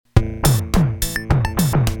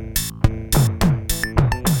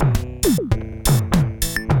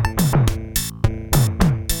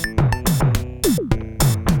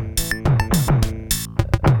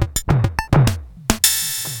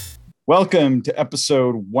Welcome to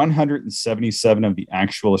episode 177 of the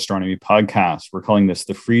Actual Astronomy Podcast. We're calling this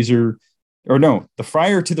the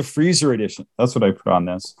Friar to the Freezer edition. That's what I put on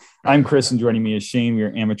this. I'm Chris, and joining me is Shane. We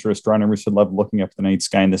are amateur astronomers who love looking up at the night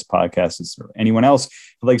sky, and this podcast is for anyone else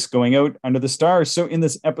who likes going out under the stars. So in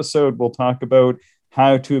this episode, we'll talk about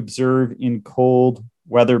how to observe in cold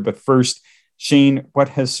weather. But first, Shane, what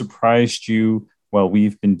has surprised you while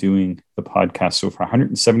we've been doing the podcast so far?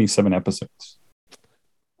 177 episodes.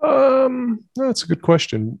 That's a good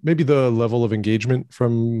question. Maybe the level of engagement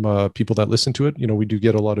from people that listen to it. You know, we do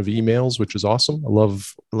get a lot of emails, which is awesome. I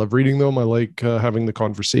love reading them. I like having the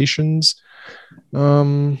conversations.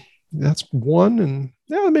 That's one, and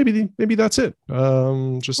yeah, maybe that's it.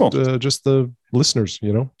 Just the listeners.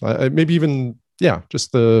 You know, maybe even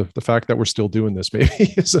just the fact that we're still doing this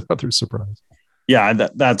maybe is another surprise. Yeah,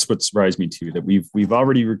 that's what surprised me too, that we've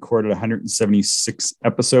already recorded 176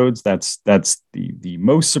 episodes. That's the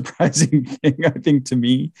most surprising thing, I think, to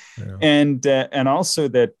me. Yeah. And also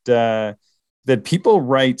that people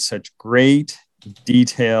write such great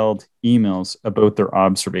detailed emails about their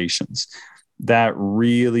observations. That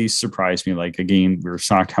really surprised me. Like, again, we were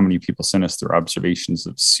shocked how many people sent us their observations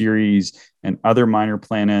of Ceres and other minor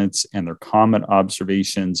planets and their comet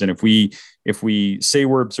observations. And if we say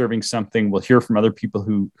we're observing something, we'll hear from other people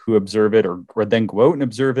who observe it or then go out and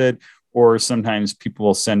observe it. Or sometimes people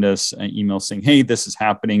will send us an email saying, hey, this is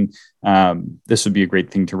happening. This would be a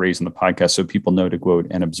great thing to raise in the podcast so people know to go out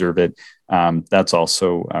and observe it. That's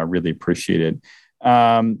also really appreciated.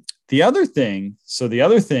 The other thing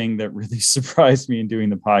that really surprised me in doing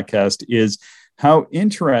the podcast is how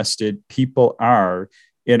interested people are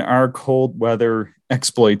in our cold weather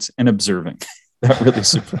exploits and observing. That really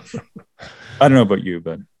surprised me. I don't know about you,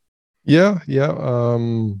 but yeah.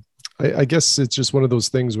 I guess it's just one of those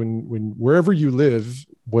things when wherever you live,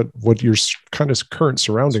 what your kind of current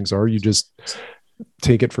surroundings are, you just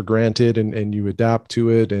take it for granted and you adapt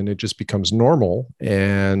to it, and it just becomes normal.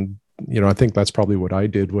 And you know, I think that's probably what I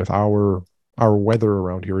did with our weather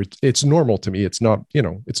around here. It's normal to me. It's not,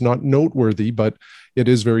 it's not noteworthy, but it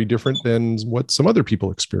is very different than what some other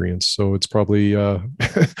people experience. So it's probably a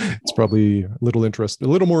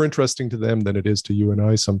little more interesting to them than it is to you and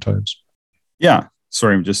I sometimes. Yeah.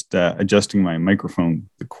 Sorry, I'm just adjusting my microphone.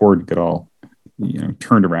 The cord got all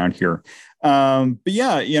turned around here. But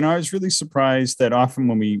yeah, I was really surprised that often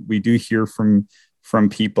when we do hear from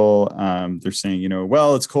people, they're saying,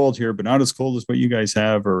 well, it's cold here, but not as cold as what you guys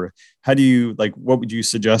have. Or how do you what would you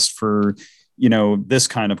suggest for, this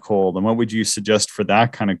kind of cold? And what would you suggest for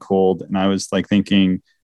that kind of cold? And I was like thinking,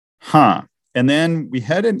 And then we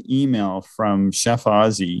had an email from Chef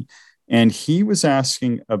Ozzy, and he was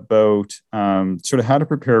asking about sort of how to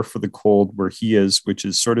prepare for the cold where he is, which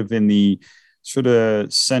is sort of in the sort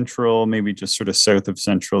of central, maybe just sort of south of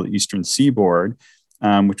central eastern seaboard.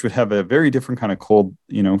 Which would have a very different kind of cold,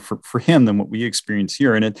 for him than what we experience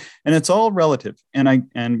here. And it's all relative. And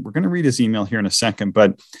we're going to read his email here in a second,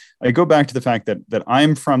 but I go back to the fact that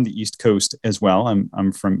I'm from the East Coast as well.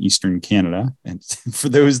 I'm from Eastern Canada. And for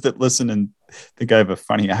those that listen and think I have a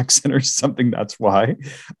funny accent or something, that's why.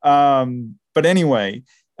 But anyway,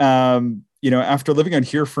 after living out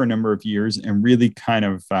here for a number of years and really kind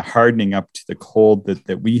of hardening up to the cold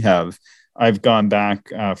that we have, I've gone back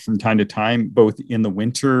from time to time, both in the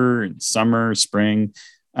winter and summer, spring,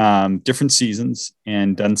 different seasons,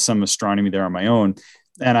 and done some astronomy there on my own.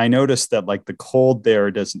 And I noticed that the cold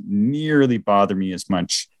there doesn't nearly bother me as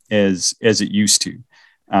much as it used to,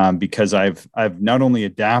 because I've not only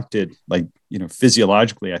adapted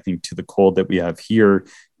physiologically, I think, to the cold that we have here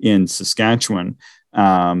in Saskatchewan,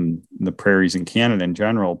 the prairies in Canada in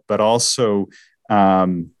general, but also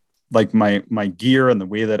my gear and the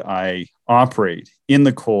way that I operate in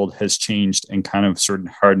the cold has changed and kind of sort of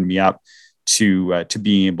hardened me up to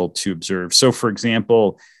being able to observe. So, for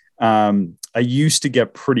example, I used to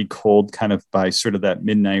get pretty cold kind of by sort of that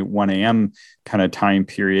midnight, 1 a.m. kind of time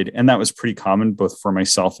period. And that was pretty common both for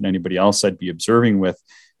myself and anybody else I'd be observing with.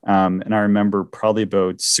 And I remember probably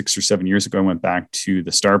about 6 or 7 years ago, I went back to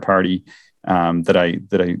the Star Party that I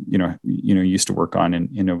used to work on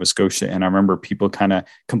in Nova Scotia. And I remember people kind of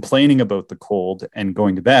complaining about the cold and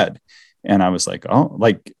going to bed. And I was like,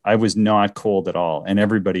 I was not cold at all. And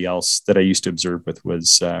everybody else that I used to observe with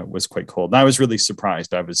was quite cold. And I was really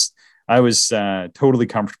surprised. I was totally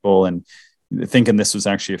comfortable and thinking this was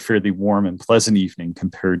actually a fairly warm and pleasant evening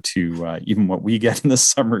compared to even what we get in the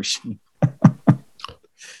summer.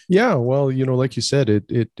 Yeah, well, like you said,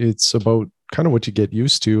 it's about kind of what you get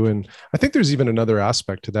used to. And I think there's even another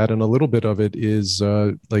aspect to that. And a little bit of it is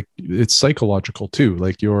it's psychological too.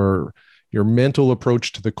 Like your your mental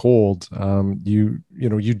approach to the cold.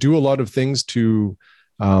 You do a lot of things to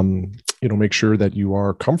make sure that you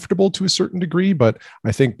are comfortable to a certain degree, but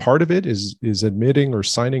I think part of it is admitting or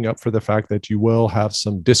signing up for the fact that you will have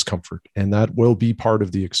some discomfort, and that will be part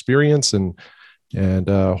of the experience. And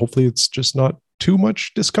hopefully it's just not too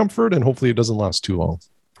much discomfort, and hopefully it doesn't last too long.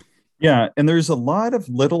 Yeah, and there's a lot of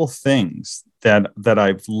little things that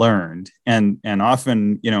I've learned, and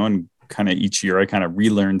often, and kind of each year I kind of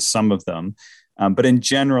relearn some of them, but in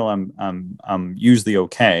general, I'm usually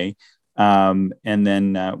okay. And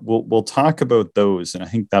then we'll talk about those, and I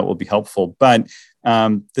think that will be helpful. But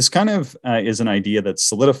this kind of is an idea that's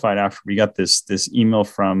solidified after we got this email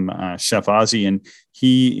from Chef Ozzy, and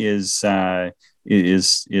he is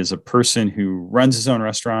a person who runs his own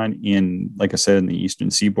restaurant in, like I said, in the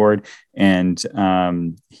Eastern Seaboard, and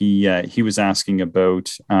he was asking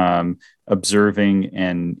about observing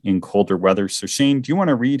and in colder weather. So Shane, do you want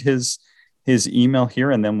to read his email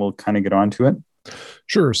here, and then we'll kind of get on to it?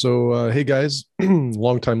 Sure. So, hey guys,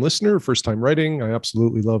 long-time listener, first-time writing. I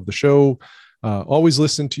absolutely love the show. Always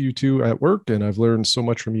listen to you two at work, and I've learned so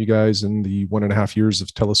much from you guys in the 1.5 years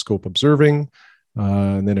of telescope observing.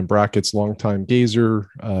 And then in brackets, longtime gazer,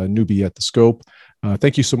 newbie at the scope.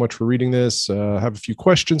 Thank you so much for reading this. I have a few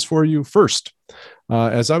questions for you. First,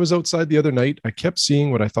 as I was outside the other night, I kept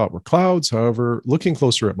seeing what I thought were clouds. However, looking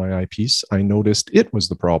closer at my eyepiece, I noticed it was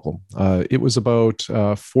the problem. It was about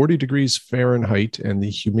 40 degrees Fahrenheit, and the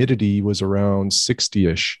humidity was around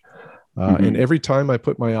 60-ish. And every time I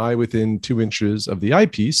put my eye within 2 inches of the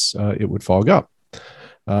eyepiece, it would fog up.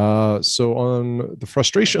 So on the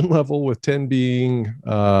frustration level, with 10 being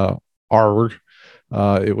R,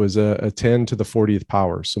 it was a 10 to the 40th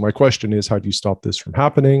power. So my question is, how do you stop this from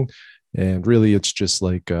happening? And really, it's just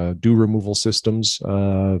like dew removal systems.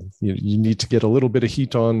 You need to get a little bit of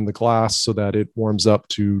heat on the glass so that it warms up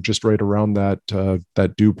to just right around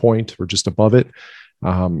that dew point or just above it.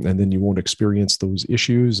 And then you won't experience those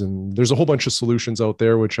issues. And there's a whole bunch of solutions out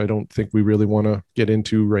there, which I don't think we really want to get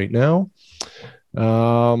into right now.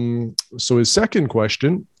 So his second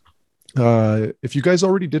question, if you guys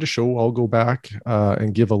already did a show, I'll go back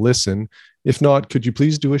and give a listen. If not, could you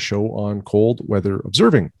please do a show on cold weather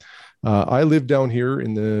observing? I live down here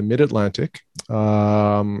in the mid-Atlantic.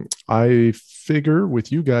 I figure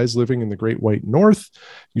with you guys living in the Great White North,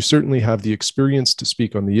 you certainly have the experience to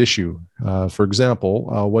speak on the issue. For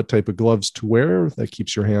example, what type of gloves to wear that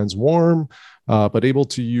keeps your hands warm, but able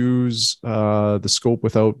to use the scope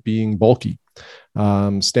without being bulky.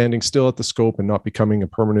 Standing still at the scope and not becoming a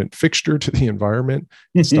permanent fixture to the environment,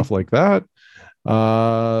 stuff like that.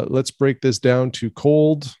 Let's break this down to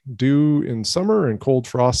cold dew in summer and cold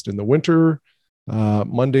frost in the winter.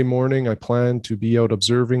 Monday morning, I plan to be out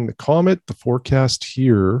observing the comet. The forecast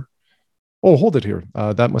here. Oh, hold it here.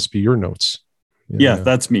 That must be your notes. Yeah,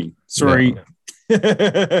 that's me. Sorry. Yeah.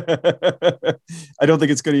 I don't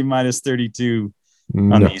think it's going to be minus 32 on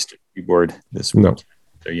the Eastern Seaboard this week. No.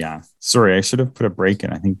 So yeah, sorry, I should have put a break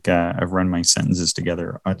in. I think I've run my sentences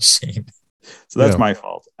together on Shane. So that's my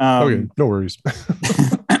fault. Okay, no worries.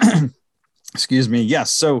 Excuse me.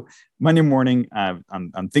 Yes. So Monday morning, I'm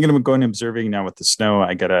thinking about going observing now with the snow.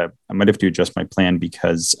 I might have to adjust my plan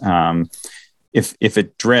because if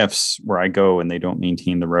it drifts where I go and they don't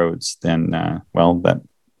maintain the roads, then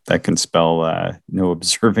that can spell no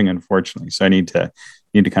observing, unfortunately. So I need to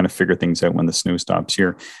kind of figure things out when the snow stops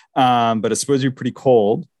here. But it's supposed to be pretty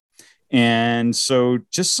cold. And so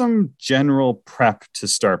just some general prep to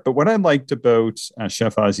start. But what I liked about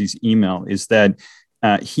Chef Ozzy's email is that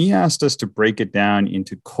he asked us to break it down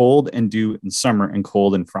into cold and dew in summer and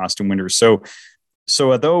cold and frost in winter. So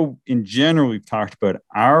although in general, we've talked about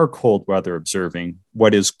our cold weather observing,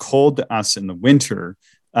 what is cold to us in the winter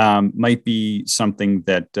might be something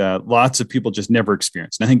that lots of people just never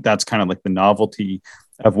experience. And I think that's kind of like the novelty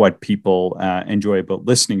of what people enjoy about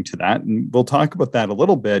listening to that. And we'll talk about that a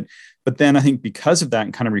little bit. But then I think because of that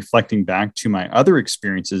and kind of reflecting back to my other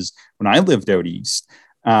experiences when I lived out east,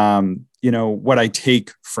 what I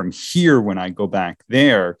take from here when I go back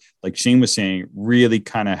there, like Shane was saying, really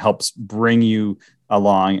kind of helps bring you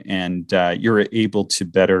along, and you're able to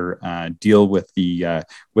better deal with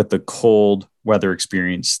the cold weather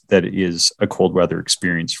experience that is a cold weather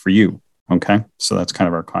experience for you. Okay, so that's kind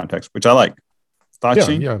of our context, which I like. Thoughts,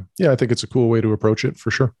 Shane? Yeah. I think it's a cool way to approach it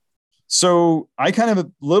for sure. So I kind of have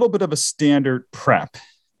a little bit of a standard prep,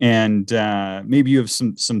 and maybe you have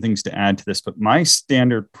some things to add to this, but my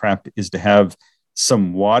standard prep is to have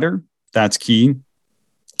some water. That's key.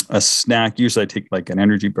 A snack. Usually I take like an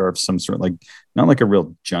energy bar of some sort, like not like a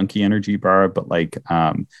real junky energy bar, but like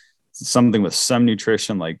something with some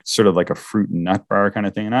nutrition, like sort of like a fruit and nut bar kind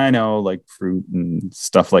of thing. And I know like fruit and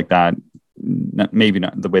stuff like that, maybe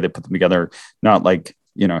not the way they put them together, not like,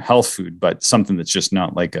 health food, but something that's just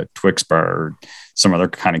not like a Twix bar or some other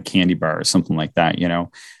kind of candy bar or something like that,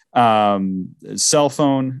 cell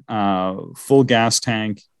phone, full gas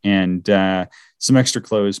tank, and some extra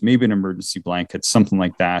clothes, maybe an emergency blanket, something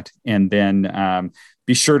like that. And then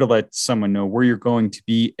be sure to let someone know where you're going to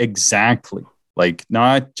be exactly. Like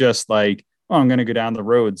not just like, oh, I'm going to go down the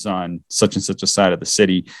roads on such and such a side of the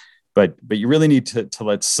city, but you really need to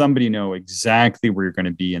let somebody know exactly where you're going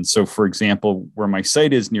to be. And so, for example, where my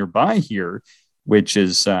site is nearby here, which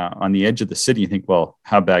is on the edge of the city, you think, well,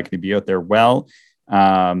 how bad can it be out there? Well,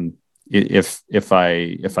 if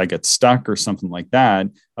I get stuck or something like that,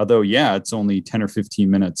 although, yeah, it's only 10 or 15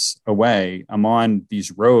 minutes away, I'm on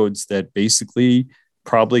these roads that basically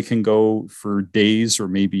probably can go for days or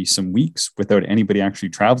maybe some weeks without anybody actually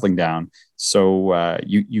traveling down. So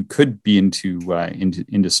you could be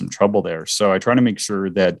into some trouble there. So I try to make sure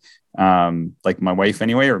that like my wife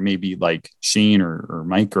anyway, or maybe like Shane or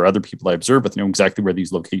Mike or other people I observe with know exactly where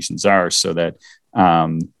these locations are, so that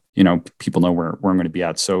people know where I'm going to be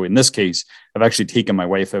at. So in this case, I've actually taken my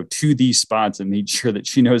wife out to these spots and made sure that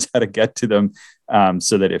she knows how to get to them,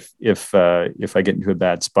 so that if I get into a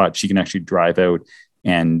bad spot, she can actually drive out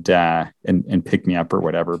and pick me up or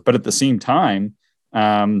whatever. But at the same time,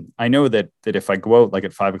 I know that if I go out like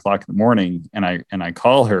at 5 o'clock in the morning and I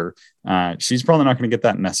call her, she's probably not going to get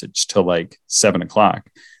that message till like 7 o'clock.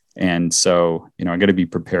 And so, I got to be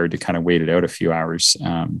prepared to kind of wait it out a few hours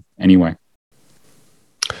anyway.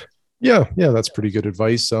 Yeah, that's pretty good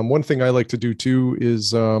advice. One thing I like to do too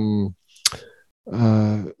is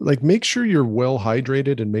like make sure you're well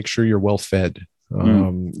hydrated and make sure you're well fed.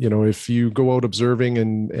 If you go out observing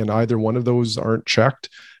and either one of those aren't checked,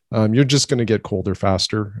 you're just going to get colder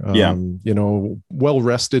faster. Well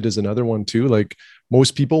rested is another one too. Like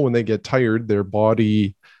most people, when they get tired, their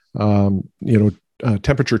body,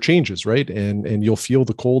 temperature changes, right? And you'll feel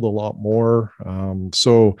the cold a lot more.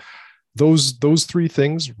 So those three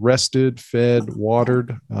things, rested, fed,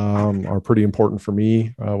 watered, are pretty important for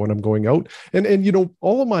me when I'm going out. And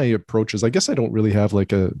all of my approaches, I guess I don't really have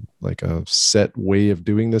like a set way of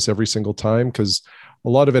doing this every single time, because a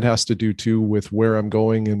lot of it has to do too with where I'm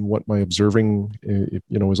going and what my observing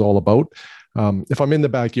is all about. If I'm in the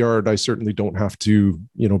backyard, I certainly don't have to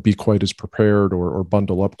be quite as prepared or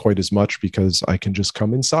bundle up quite as much, because I can just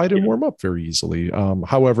come inside and warm up very easily.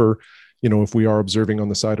 However, if we are observing on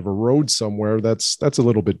the side of a road somewhere, that's a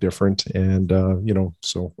little bit different. And,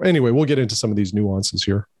 so anyway, we'll get into some of these nuances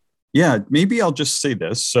here. Yeah, maybe I'll just say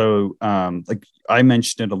this. So like I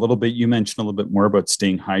mentioned it a little bit, you mentioned a little bit more about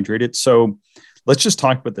staying hydrated. So let's just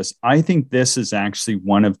talk about this. I think this is actually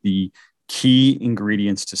one of the key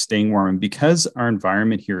ingredients to staying warm. And because our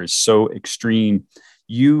environment here is so extreme,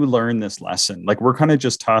 you learn this lesson. Like we're kind of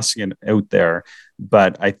just tossing it out there,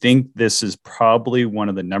 but I think this is probably one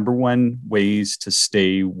of the number one ways to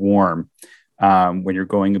stay warm when you're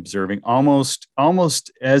going observing, almost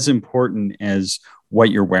as important as what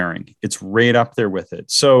you're wearing. It's right up there with it.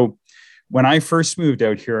 So when I first moved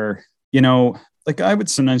out here, like I would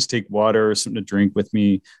sometimes take water or something to drink with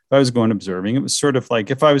me if I was going observing. It was sort of like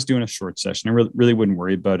if I was doing a short session, I really wouldn't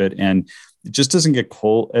worry about it. And it just doesn't get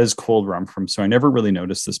cold where I'm from. So I never really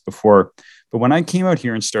noticed this before. But when I came out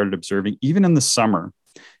here and started observing, even in the summer,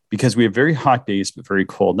 because we have very hot days, but very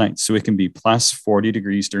cold nights. So it can be plus 40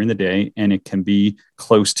 degrees during the day, and it can be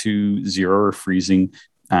close to zero or freezing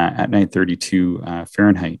at night, 32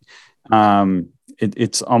 Fahrenheit.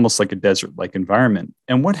 It's almost like a desert-like environment.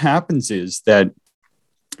 And what happens is that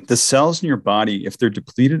the cells in your body, if they're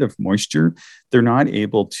depleted of moisture, they're not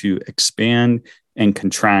able to expand and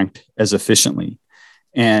contract as efficiently.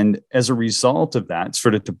 And as a result of that,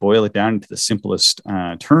 sort of to boil it down into the simplest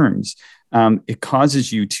terms, it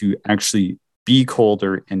causes you to actually be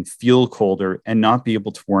colder and feel colder and not be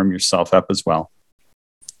able to warm yourself up as well.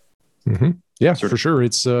 Mm-hmm. Yeah, for sure.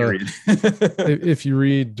 It's if you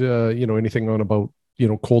read, anything on about,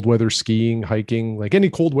 cold weather skiing, hiking, like any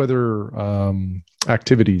cold weather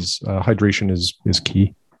activities, hydration is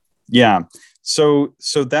key. Yeah. So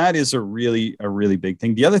that is a really big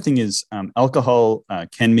thing. The other thing is alcohol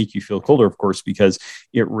can make you feel colder, of course, because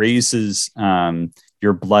it raises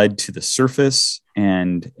your blood to the surface,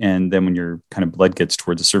 and then when your kind of blood gets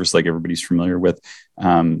towards the surface, like everybody's familiar with,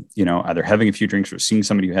 either having a few drinks or seeing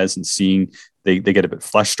somebody who hasn't, seeing they get a bit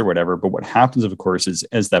flushed or whatever. But what happens, of course, is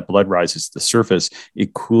as that blood rises to the surface,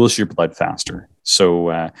 it cools your blood faster.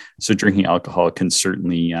 So drinking alcohol can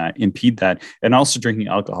certainly impede that, and also drinking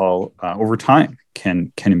alcohol over time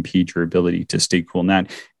can impede your ability to stay cool in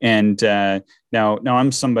that. And now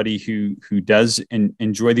I'm somebody who does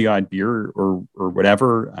enjoy the odd beer or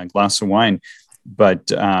whatever, a glass of wine.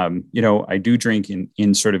 But I do drink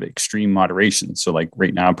in sort of extreme moderation. So like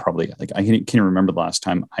right now, probably like I can't remember the last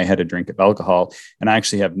time I had a drink of alcohol, and I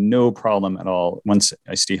actually have no problem at all. Once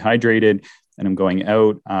I stay hydrated and I'm going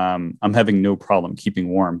out, I'm having no problem keeping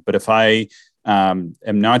warm. But if I am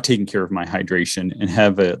not taking care of my hydration and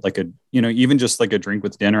have even just like a drink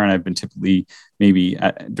with dinner, and I've been typically maybe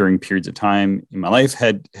during periods of time in my life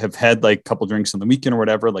have had like a couple drinks on the weekend or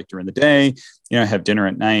whatever, like during the day, have dinner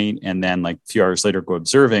at night, and then like a few hours later go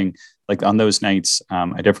observing. Like on those nights,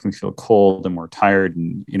 I definitely feel cold and more tired,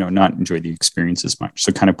 and not enjoy the experience as much.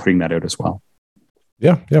 So kind of putting that out as well.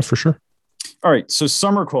 Yeah, for sure. All right, so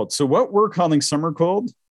summer cold. So what we're calling summer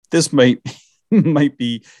cold, this might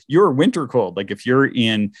be your winter cold. Like if you're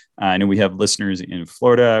in, I know we have listeners in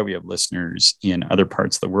Florida, we have listeners in other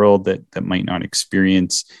parts of the world that might not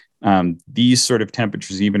experience these sort of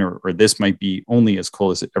temperatures even, or this might be only as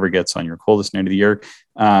cold as it ever gets on your coldest night of the year.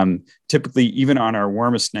 Typically, even on our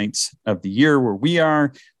warmest nights of the year where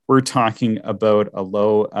we're talking about a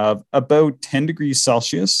low of about 10 degrees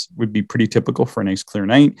Celsius would be pretty typical for a nice clear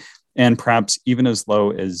night. And perhaps even as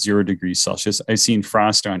low as 0 degrees Celsius. I've seen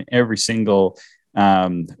frost on every single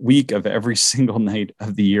week of every single night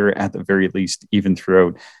of the year, at the very least, even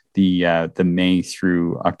throughout the May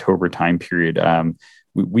through October time period.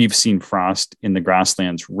 We've seen frost in the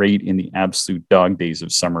grasslands right in the absolute dog days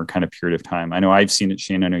of summer kind of period of time. I know I've seen it,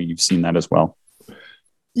 Shane. I know you've seen that as well.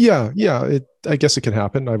 Yeah. I guess it can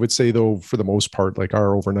happen. I would say though, for the most part, like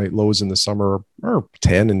our overnight lows in the summer are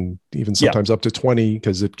 10 and even sometimes up to 20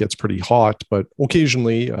 because it gets pretty hot, but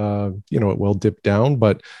occasionally, it will dip down.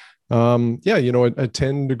 But a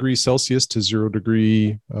 10 degrees Celsius to 0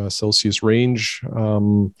 degree Celsius range,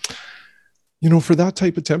 for that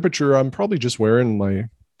type of temperature, I'm probably just wearing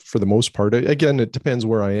for the most part, again, it depends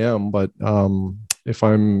where I am, but if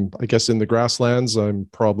I'm, I guess, in the grasslands, I'm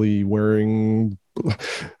probably wearing,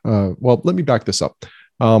 let me back this up.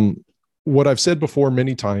 What I've said before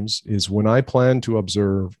many times is when I plan to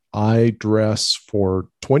observe, I dress for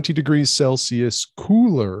 20 degrees Celsius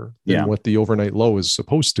cooler than what the overnight low is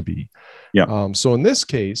supposed to be. Yeah. So in this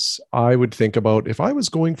case, I would think about if I was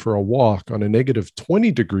going for a walk on a negative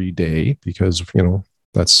 20 degree day, because,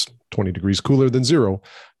 that's 20 degrees cooler than 0.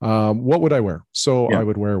 What would I wear? So I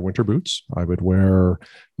would wear winter boots. I would wear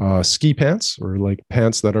ski pants, or like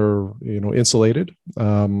pants that are, insulated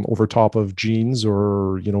over top of jeans,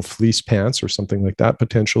 or, fleece pants or something like that,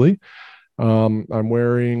 potentially. I'm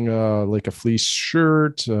wearing like a fleece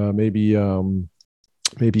shirt, maybe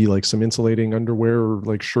like some insulating underwear or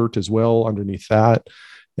like shirt as well underneath that.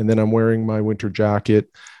 And then I'm wearing my winter jacket.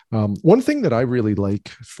 One thing that I really like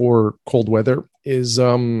for cold weather is,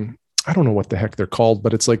 I don't know what the heck they're called,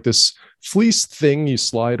 but it's like this fleece thing you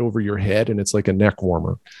slide over your head, and it's like a neck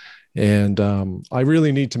warmer. And I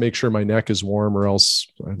really need to make sure my neck is warm, or else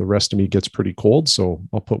the rest of me gets pretty cold. So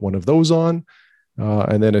I'll put one of those on,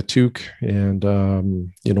 and then a toque, and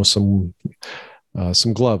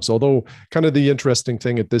some gloves. Although kind of the interesting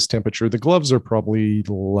thing at this temperature, the gloves are probably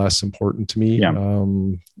less important to me. Yeah.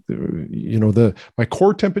 My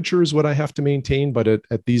core temperature is what I have to maintain, but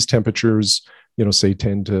at these temperatures, say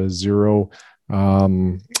 10 to 0,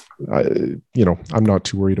 I'm not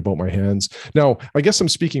too worried about my hands. Now, I guess I'm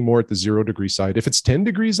speaking more at the 0 degree side. If it's 10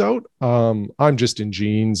 degrees out, I'm just in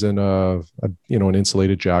jeans and an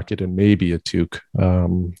insulated jacket and maybe a toque,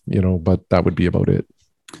 but that would be about it.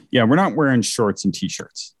 Yeah, we're not wearing shorts and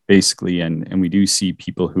t-shirts basically, and we do see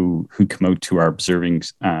people who come out to our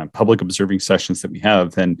public observing sessions that we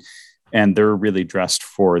have, and they're really dressed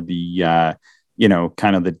for the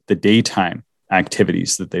kind of the daytime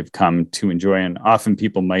activities that they've come to enjoy. And often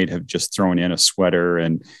people might have just thrown in a sweater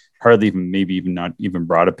and hardly even not even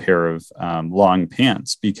brought a pair of long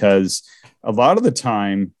pants, because a lot of the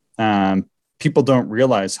time people don't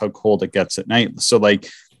realize how cold it gets at night. So like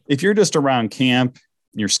if you're just around camp,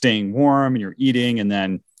 you're staying warm and you're eating, and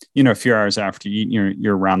then a few hours after you eat,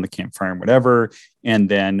 you're around the campfire and whatever, and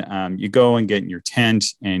then you go and get in your tent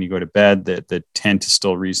and you go to bed. The tent is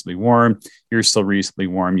still reasonably warm. You're still reasonably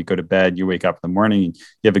warm. You go to bed. You wake up in the morning and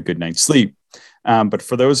you have a good night's sleep. But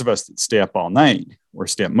for those of us that stay up all night or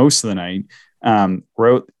stay up most of the night,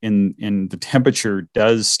 we're out in the temperature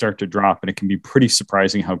does start to drop, and it can be pretty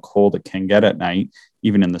surprising how cold it can get at night,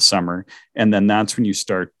 even in the summer. And then that's when you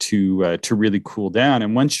start to really cool down.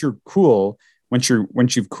 And once you've cooled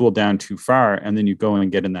down too far, and then you go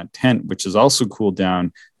and get in that tent, which is also cooled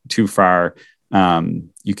down too far,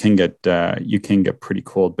 you can get pretty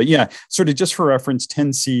cold. But yeah, sort of just for reference,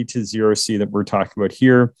 10C to 0C that we're talking about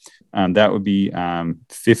here, that would be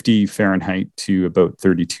 50 Fahrenheit to about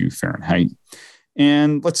 32 Fahrenheit.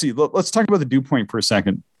 And let's see, let's talk about the dew point for a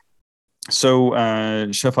second. So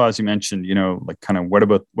Chef Oz, you mentioned, like kind of what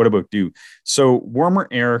about dew? So warmer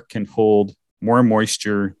air can hold more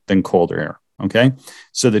moisture than colder air. Okay.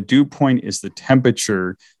 So the dew point is the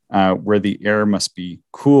temperature where the air must be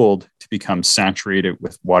cooled to become saturated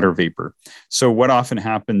with water vapor. So what often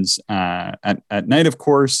happens at night, of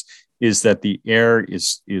course, is that the air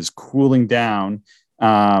is cooling down,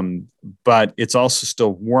 but it's also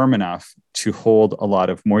still warm enough to hold a lot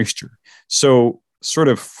of moisture. So sort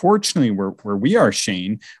of fortunately where we are,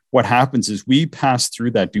 Shane, what happens is we pass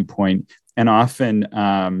through that dew point, and often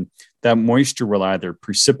that moisture will either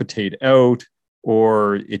precipitate out,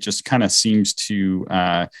 or it just kind of seems to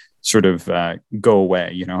go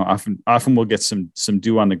away. Often we'll get some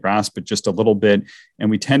dew on the grass, but just a little bit. And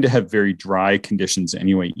we tend to have very dry conditions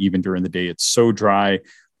anyway, even during the day. It's so dry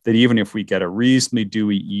that even if we get a reasonably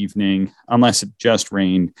dewy evening, unless it just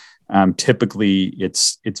rained, typically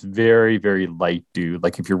it's very, very light dew.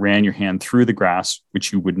 Like if you ran your hand through the grass,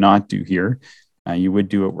 which you would not do here, you would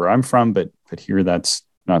do it where I'm from, but here that's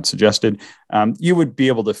not suggested. You would be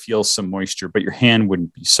able to feel some moisture, but your hand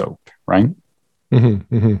wouldn't be soaked, right?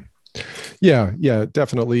 Mm-hmm, mm-hmm. Yeah,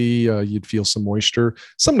 definitely. You'd feel some moisture.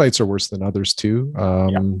 Some nights are worse than others too.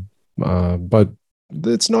 But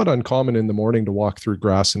it's not uncommon in the morning to walk through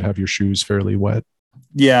grass and have your shoes fairly wet.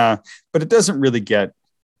 Yeah, but it doesn't really get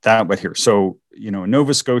that wet here. So, in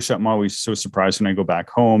Nova Scotia, I'm always so surprised when I go back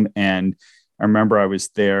home. And I remember I was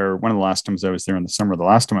there, one of the last times I was there in the summer,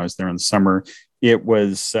 it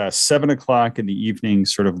was 7:00 in the evening,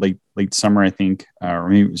 sort of late summer, I think, or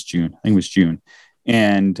maybe it was June. I think it was June.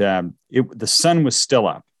 And the sun was still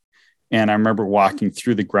up. And I remember walking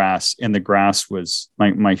through the grass, and the grass was,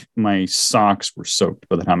 my socks were soaked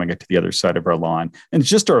by the time I got to the other side of our lawn. And it's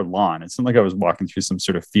just our lawn. It's not like I was walking through some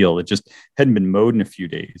sort of field. It just hadn't been mowed in a few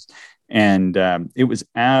days. And it was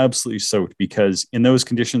absolutely soaked, because in those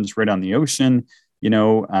conditions right on the ocean,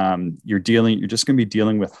 you're just going to be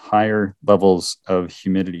dealing with higher levels of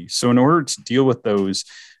humidity. So in order to deal with those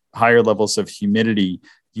higher levels of humidity,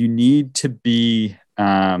 you need to be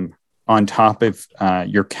on top of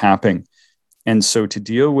your capping. And so to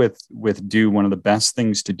deal with dew, one of the best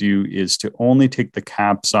things to do is to only take the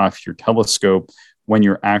caps off your telescope when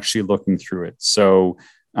you're actually looking through it. So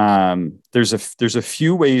there's a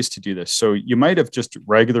few ways to do this. So you might have just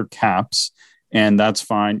regular caps, and that's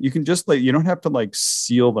fine. You can just you don't have to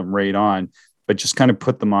seal them right on, but just kind of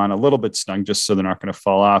put them on a little bit snug, just so they're not going to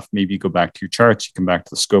fall off. Maybe you go back to your charts, you come back to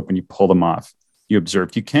the scope, and you pull them off. You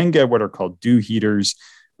observe. You can get what are called dew heaters,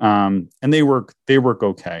 and they work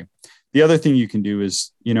okay. The other thing you can do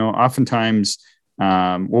is, oftentimes,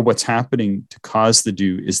 what's happening to cause the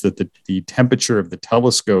dew is that the temperature of the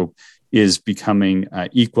telescope is becoming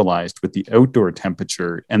equalized with the outdoor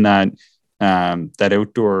temperature, and that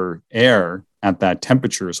outdoor air at that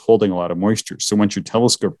temperature is holding a lot of moisture. So once your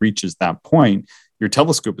telescope reaches that point, your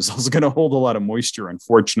telescope is also going to hold a lot of moisture,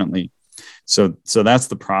 unfortunately. So that's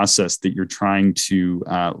the process that you're trying to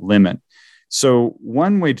limit. So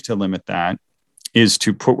one way to limit that is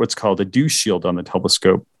to put what's called a dew shield on the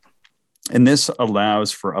telescope. And this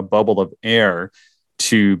allows for a bubble of air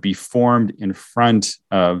to be formed in front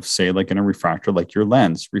of, say, like in a refractor, like your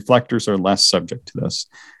lens. Reflectors are less subject to this,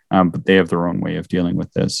 but they have their own way of dealing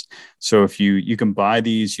with this. So if you can buy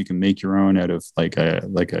these, you can make your own out of like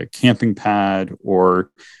a camping pad,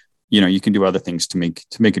 or you can do other things to make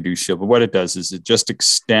a dew shield. But what it does is it just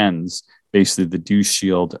extends basically the dew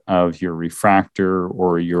shield of your refractor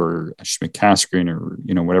or your Schmidt-Cassegrain,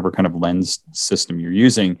 or whatever kind of lens system you're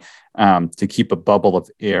using, to keep a bubble of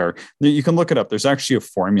air. You can look it up. There's actually a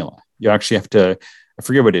formula. You actually have to, I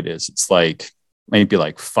forget what it is. It's maybe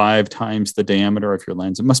 5 times the diameter of your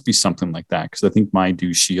lens. It must be something like that, because I think my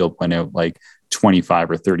dew shield went out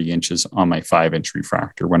 25 or 30 inches on my 5-inch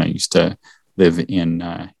refractor when I used to live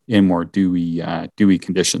in more dewy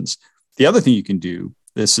conditions. The other thing you can do,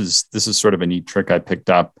 this is sort of a neat trick I picked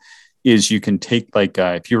up, is you can take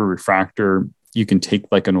if you're a refractor, you can take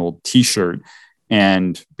an old t-shirt,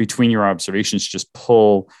 and between your observations, just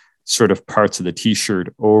pull sort of parts of the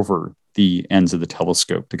t-shirt over the ends of the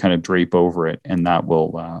telescope to kind of drape over it. And that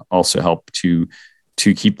will also help to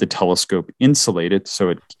to keep the telescope insulated so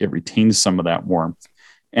it retains some of that warmth.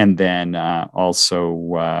 And then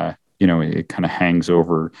also, it kind of hangs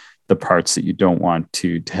over the parts that you don't want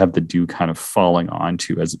to have the dew kind of falling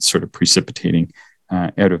onto as it's sort of precipitating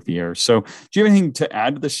out of the air. So do you have anything to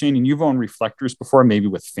add to this, Shane? And you've owned reflectors before, maybe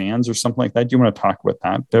with fans or something like that. Do you want to talk about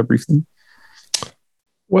that briefly?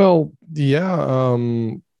 Well, yeah.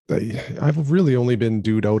 I've really only been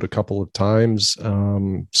dewed out a couple of times.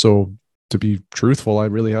 So to be truthful, I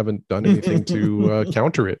really haven't done anything to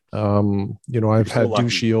counter it. I've had dew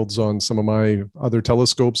shields on some of my other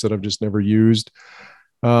telescopes that I've just never used.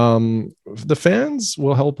 The fans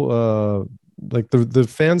will help. Like the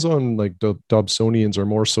fans on like the Dobsonians are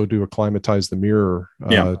more so to acclimatize the mirror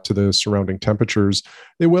to the surrounding temperatures.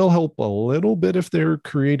 They will help a little bit if they're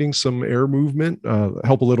creating some air movement,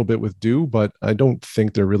 help a little bit with dew, but I don't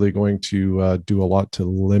think they're really going to do a lot to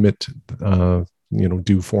limit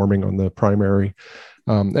dew forming on the primary.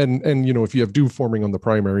 And if you have dew forming on the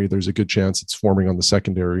primary, there's a good chance it's forming on the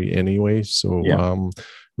secondary anyway. So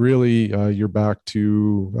really, you're back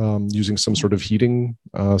to using some sort of heating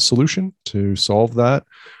solution to solve that.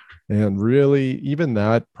 And really, even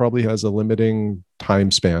that probably has a limiting time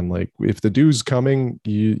span. Like if the dew's coming,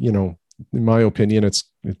 in my opinion, it's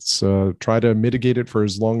try to mitigate it for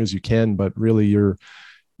as long as you can. But really,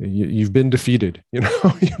 you've been defeated. You're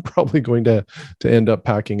probably going to end up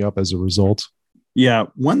packing up as a result. Yeah,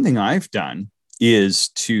 one thing I've done is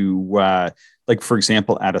to for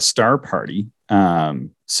example, at a star party,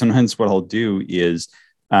 sometimes what I'll do is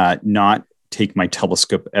not take my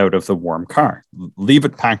telescope out of the warm car, leave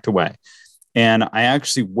it packed away. And I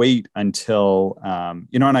actually wait until, and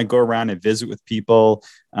I go around and visit with people,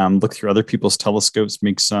 look through other people's telescopes,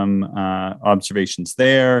 make some observations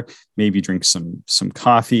there, maybe drink some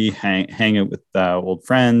coffee, hang out with old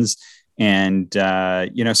friends, and,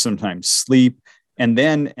 sometimes sleep. And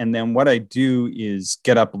then what I do is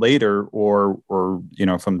get up later or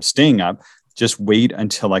if I'm staying up, just wait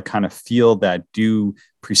until I kind of feel that dew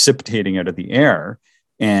precipitating out of the air.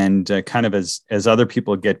 And kind of as other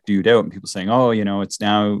people get dewed out and people saying, oh, it's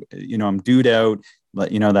now, I'm dewed out,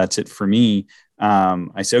 that's it for me.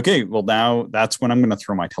 I say, okay, well, now that's when I'm going to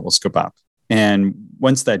throw my telescope up. And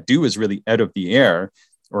once that dew is really out of the air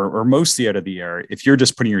or mostly out of the air, if you're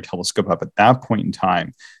just putting your telescope up at that point in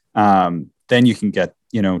time, then you can get,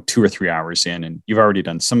 2 or 3 hours in and you've already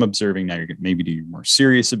done some observing. Now you're going to maybe do more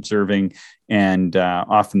serious observing. And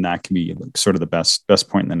often that can be like sort of the best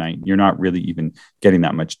point in the night. You're not really even getting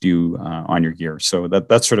that much dew on your gear. So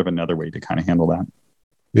that's sort of another way to kind of handle that.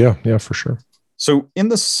 Yeah, for sure. So in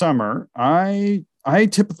the summer, I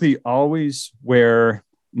typically always wear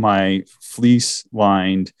my fleece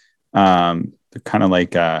lined, kind of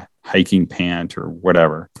like a hiking pant or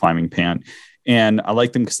whatever, climbing pant. And I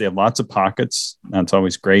like them because they have lots of pockets. That's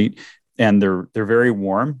always great. And they're very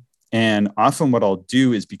warm. And often what I'll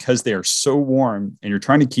do is because they are so warm and you're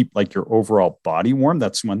trying to keep like your overall body warm.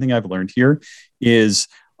 That's one thing I've learned here is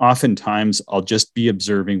oftentimes I'll just be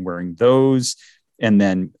observing wearing those and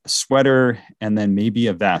then a sweater and then maybe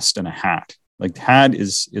a vest and a hat. Like the hat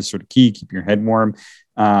is sort of key, keep your head warm.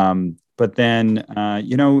 But then,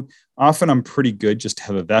 often I'm pretty good just to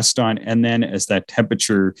have a vest on. And then as that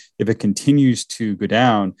temperature, if it continues to go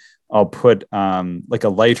down, I'll put like a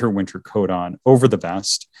lighter winter coat on over the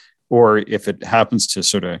vest. Or if it happens to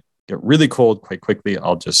sort of get really cold quite quickly,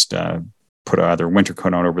 I'll just put either winter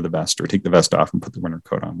coat on over the vest or take the vest off and put the winter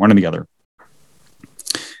coat on, one or the other.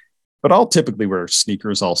 But I'll typically wear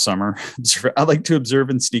sneakers all summer. I like to observe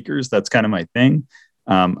in sneakers. That's kind of my thing.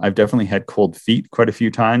 I've definitely had cold feet quite a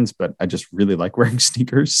few times, but I just really like wearing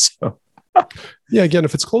sneakers. So. Yeah, again,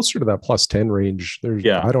 if it's closer to that +10 range,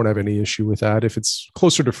 I don't have any issue with that. If it's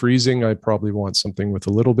closer to freezing, I'd probably want something with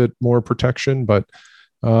a little bit more protection. But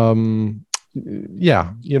for me,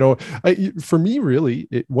 really,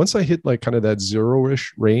 once I hit like kind of that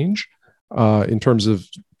 0-ish range in terms of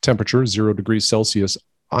temperature, 0 degrees Celsius,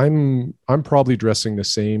 I'm probably dressing the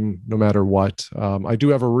same no matter what. I do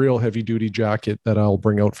have a real heavy duty jacket that I'll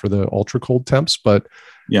bring out for the ultra cold temps, but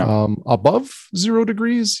above 0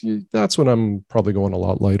 degrees, that's when I'm probably going a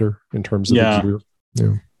lot lighter in terms of the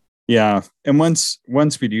gear. Yeah. And once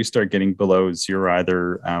we do start getting below 0,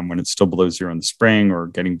 either when it's still below 0 in the spring or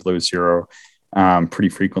getting below 0 pretty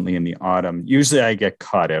frequently in the autumn, usually I get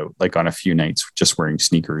caught out like on a few nights just wearing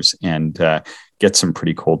sneakers and get some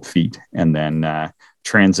pretty cold feet and then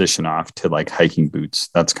transition off to like hiking boots.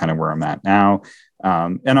 That's kind of where I'm at now.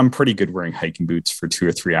 And I'm pretty good wearing hiking boots for 2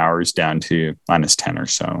 or 3 hours down to -10 or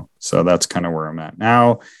so. So that's kind of where I'm at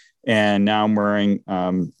now. And now I'm wearing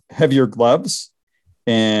heavier gloves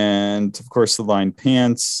and of course the lined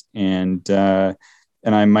pants and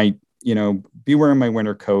and I might, be wearing my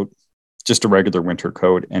winter coat, just a regular winter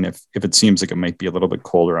coat. And if it seems like it might be a little bit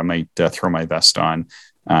colder, I might throw my vest on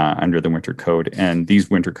under the winter coat. And these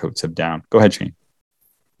winter coats have down. Go ahead, Shane.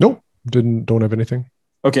 Nope, don't have anything.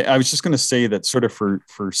 Okay, I was just going to say that sort of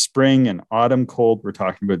for spring and autumn cold, we're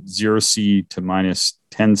talking about 0C to minus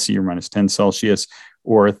 10C or minus 10 Celsius,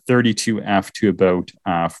 or 32F to about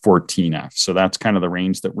 14F. So that's kind of the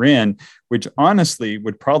range that we're in, which honestly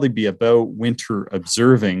would probably be about winter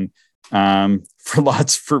observing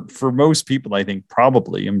for most people. I think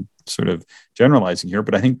probably, I'm sort of generalizing here,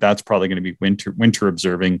 but I think that's probably going to be winter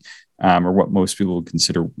observing, or what most people would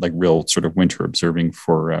consider like real sort of winter observing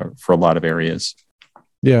for a lot of areas.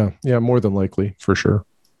 Yeah, more than likely, for sure.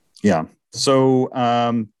 Yeah. So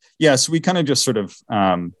so we kind of just sort of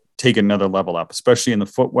take another level up, especially in the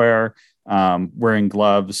footwear, wearing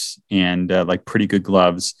gloves and like pretty good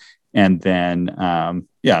gloves. And then,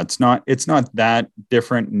 it's not that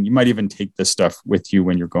different. And you might even take this stuff with you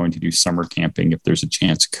when you're going to do summer camping. If there's a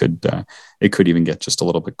chance, it could even get just a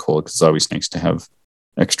little bit cold, because it's always nice to have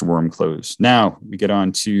extra warm clothes. Now we get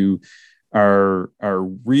on to our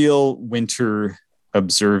real winter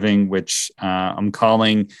observing, which I'm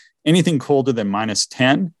calling anything colder than minus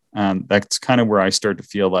 10. That's kind of where I start to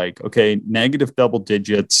feel like, okay, negative double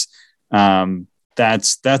digits.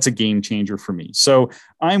 That's a game changer for me. So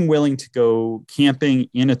I'm willing to go camping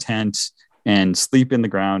in a tent and sleep in the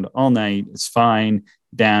ground all night. It's fine,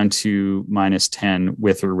 down to minus 10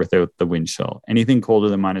 with or without the wind chill. Anything colder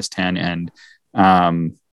than minus 10. And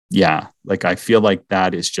like I feel like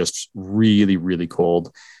that is just really, really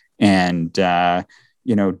cold. And,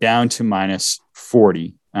 down to minus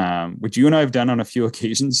 40, which you and I have done on a few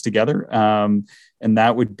occasions together. And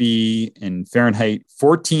that would be in Fahrenheit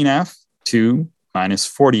 14F to minus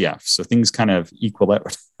 40F. So things kind of equal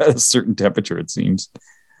out at a certain temperature, it seems.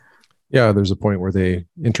 Yeah, there's a point where they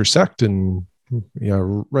intersect, and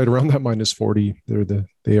right around that minus 40,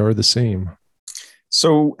 they are the same.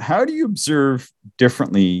 So how do you observe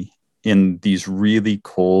differently in these really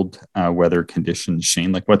cold weather conditions,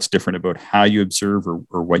 Shane? Like, what's different about how you observe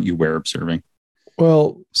or what you wear observing?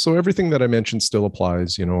 Well, so everything that I mentioned still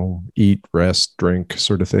applies, eat, rest, drink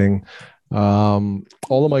sort of thing.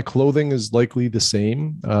 All of my clothing is likely the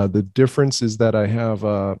same. The difference is that I have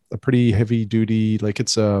a pretty heavy duty, like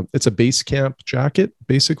it's a base camp jacket,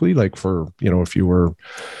 basically, like for, if you were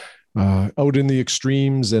out in the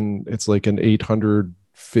extremes, and it's like an 800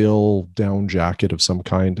 fill down jacket of some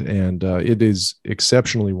kind, and it is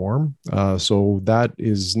exceptionally warm. So that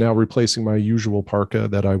is now replacing my usual parka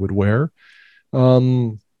that I would wear.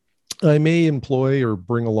 I may employ or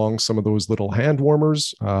bring along some of those little hand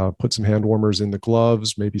warmers, put some hand warmers in the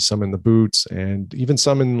gloves, maybe some in the boots, and even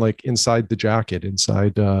some in like inside the jacket,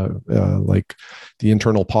 inside like the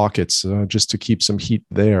internal pockets, just to keep some heat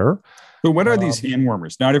there. But what are these hand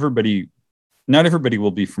warmers? Not everybody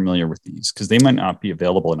will be familiar with these, because they might not be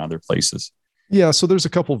available in other places. Yeah, so there's a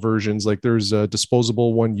couple versions. Like there's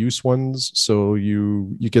disposable one-use ones. So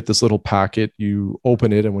you get this little packet, you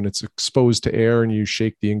open it, and when it's exposed to air and you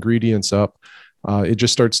shake the ingredients up, it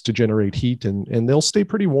just starts to generate heat, and they'll stay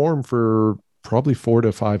pretty warm for probably 4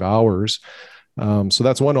 to 5 hours. So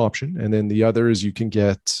that's one option. And then the other is you can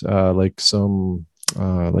get like some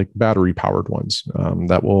like battery-powered ones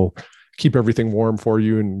that will keep everything warm for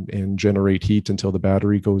you and generate heat until the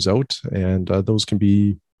battery goes out. And those can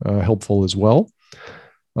be helpful as well.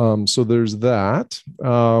 So there's that.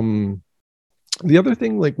 The other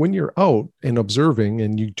thing, like when you're out and observing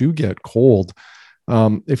and you do get cold,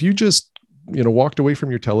 if you just, walked away from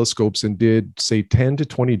your telescopes and did say 10 to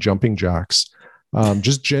 20 jumping jacks,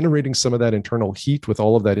 just generating some of that internal heat with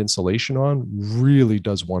all of that insulation on really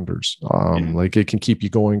does wonders. Like it can keep you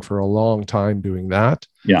going for a long time doing that.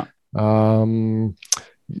 Yeah. At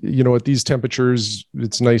these temperatures,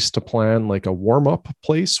 it's nice to plan like a warm-up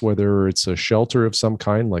place, whether it's a shelter of some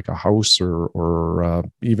kind, like a house or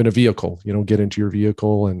even a vehicle. Get into your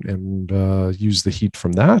vehicle and use the heat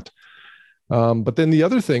from that. But then the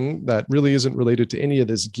other thing that really isn't related to any of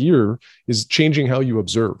this gear is changing how you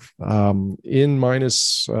observe. In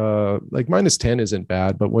minus 10 isn't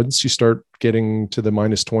bad, but once you start getting to the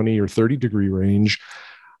minus 20 or 30 degree range,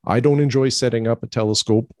 I don't enjoy setting up a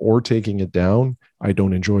telescope or taking it down. I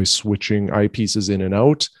don't enjoy switching eyepieces in and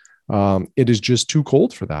out. It is just too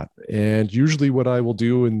cold for that. And usually what I will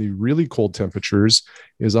do in the really cold temperatures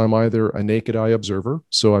is I'm either a naked eye observer,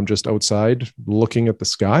 so I'm just outside looking at the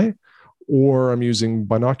sky, or I'm using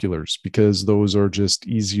binoculars, because those are just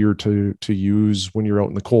easier to use when you're out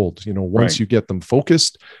in the cold. Once you get them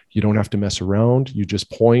focused, you don't have to mess around. You just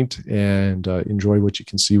point and enjoy what you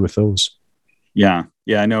can see with those. Yeah.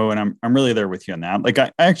 Yeah, I know. And I'm really there with you on that. Like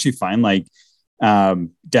I actually find like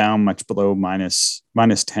down much below minus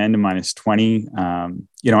 10 to minus 20,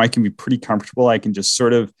 I can be pretty comfortable. I can just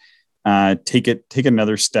sort of take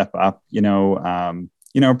another step up,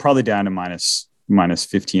 probably down to minus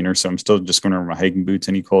 15 or so. I'm still just going to wear my hiking boots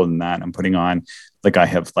any colder than that. I'm putting on like I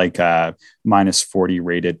have like a minus 40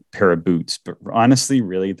 rated pair of boots, but honestly,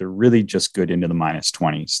 really, they're really just good into the minus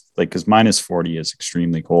 20s, like because minus 40 is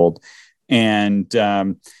extremely cold. And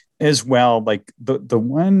as well, like the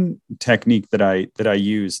one technique that I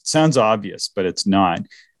use, it sounds obvious, but it's not.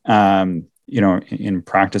 In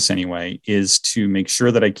practice anyway, is to make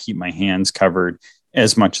sure that I keep my hands covered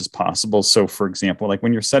as much as possible. So, for example, like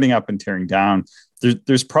when you're setting up and tearing down,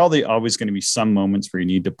 there's probably always going to be some moments where you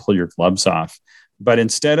need to pull your gloves off. But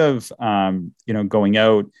instead of going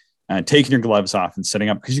out, taking your gloves off and setting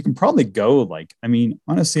up, because you can probably go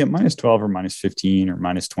honestly, at minus 12 or minus 15 or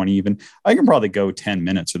minus 20 even, I can probably go 10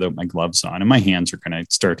 minutes without my gloves on, and my hands are going to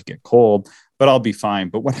start to get cold, but I'll be fine.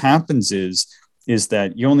 But what happens is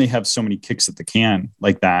that you only have so many kicks at the can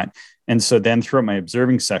like that. And so then throughout my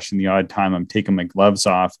observing session, the odd time I'm taking my gloves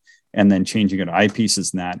off and then changing it to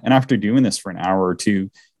eyepieces and that. And after doing this for an hour or two,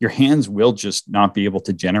 your hands will just not be able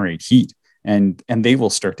to generate heat, and they will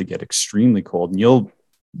start to get extremely cold, and you'll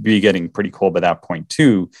be getting pretty cold by that point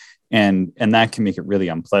too. And that can make it really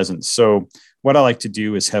unpleasant. So what I like to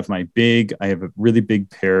do is I have a really big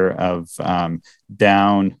pair of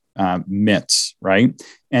down mitts, right?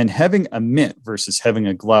 And having a mitt versus having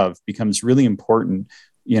a glove becomes really important,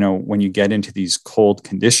 when you get into these cold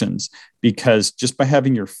conditions, because just by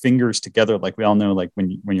having your fingers together, like we all know, like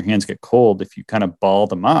when your hands get cold, if you kind of ball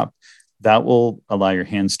them up, that will allow your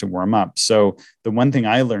hands to warm up. So the one thing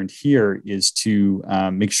I learned here is to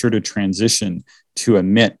make sure to transition to a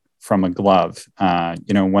mitt from a glove,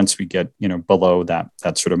 once we get, below that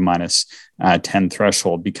sort of minus 10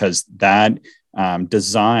 threshold, because that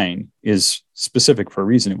design is specific for a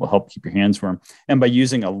reason. It will help keep your hands warm. And by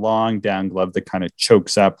using a long down glove that kind of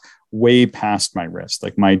chokes up way past my wrist,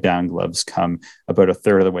 like my down gloves come about a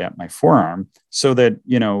third of the way up my forearm, so that,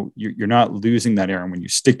 you're not losing that air. And when you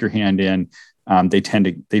stick your hand in, they tend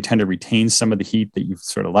to retain some of the heat that you've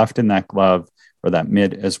sort of left in that glove or that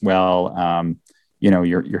mitt as well.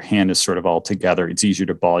 Your hand is sort of all together. It's easier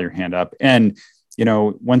to ball your hand up. And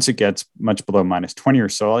once it gets much below minus 20 or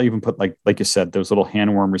so, I'll even put like you said, those little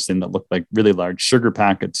hand warmers in that look like really large sugar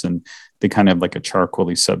packets, and they kind of have like a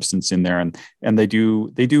charcoaly substance in there. And they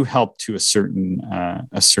do help to a certain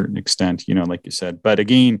extent, like you said. But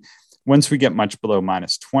again, once we get much below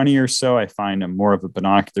minus 20 or so, I find I'm more of a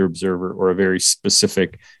binocular observer or a very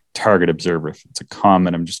specific target observer. If it's a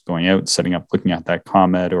comet, I'm just going out, setting up, looking at that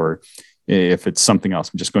comet, or if it's something else,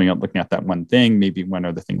 I'm just going out, looking at that one thing, maybe one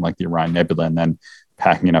other thing like the Orion Nebula, and then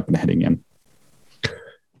packing it up and heading in.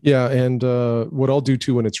 Yeah. And what I'll do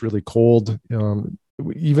too when it's really cold,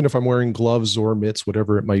 even if I'm wearing gloves or mitts,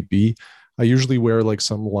 whatever it might be, I usually wear like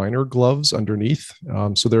some liner gloves underneath.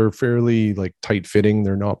 So they're fairly like tight fitting.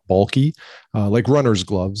 They're not bulky, like runner's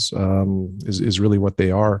gloves is really what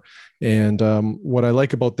they are. And what I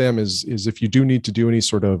like about them is if you do need to do any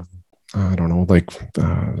sort of, I don't know, like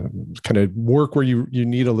kind of work where you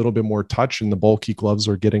need a little bit more touch and the bulky gloves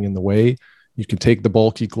are getting in the way, you can take the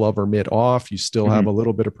bulky glove or mitt off. You still have a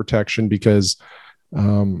little bit of protection, because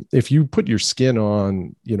if you put your skin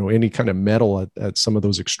on, any kind of metal at some of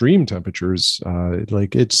those extreme temperatures,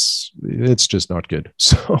 like it's just not good.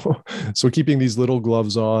 So keeping these little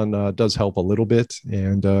gloves on does help a little bit,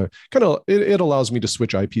 and kind of it allows me to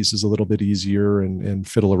switch eyepieces a little bit easier and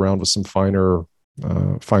fiddle around with some finer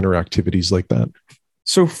activities like that.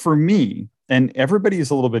 So for me, and everybody is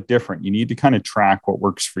a little bit different, you need to kind of track what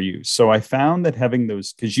works for you. So I found that having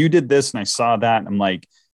those, because you did this and I saw that, and I'm like,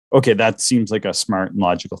 okay, that seems like a smart and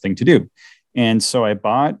logical thing to do. And so I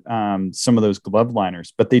bought some of those glove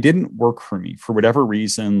liners, but they didn't work for me for whatever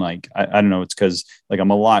reason. Like, I don't know, it's because like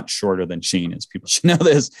I'm a lot shorter than Shane is. People should know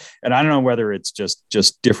this. And I don't know whether it's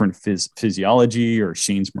just different physiology, or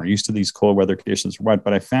Shane's more used to these cold weather conditions or what,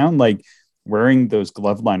 but I found like wearing those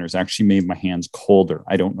glove liners actually made my hands colder.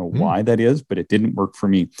 I don't know why that is, but it didn't work for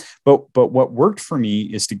me. But what worked for me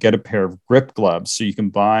is to get a pair of grip gloves. So you can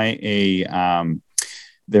buy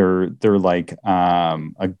they're like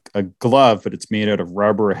a glove, but it's made out of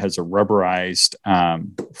rubber. It has a rubberized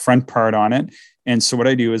front part on it. And so what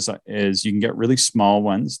I do is you can get really small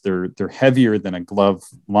ones. They're heavier than a glove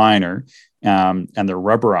liner, and they're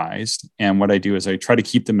rubberized. And what I do is I try to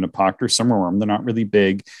keep them in a pocket or somewhere warm. They're not really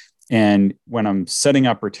big. And when I'm setting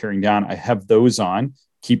up or tearing down, I have those on,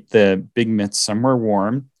 keep the big mitts somewhere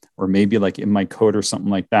warm, or maybe like in my coat or something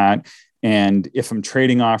like that. And if I'm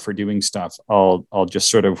trading off or doing stuff, I'll just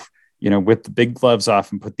sort of, with the big gloves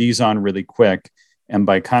off and put these on really quick. And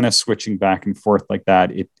by kind of switching back and forth like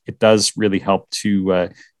that, it does really help to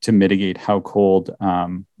mitigate how cold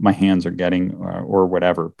my hands are getting or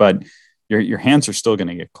whatever. But your hands are still going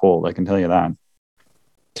to get cold. I can tell you that.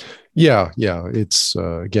 Yeah. It's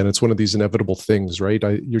again, it's one of these inevitable things, right?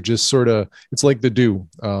 You're just sort of, it's like the dew.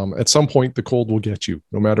 At some point, the cold will get you,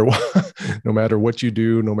 no matter what, no matter what you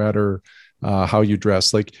do, no matter how you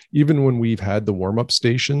dress. Like even when we've had the warm up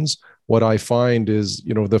stations, what I find is,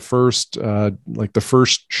 the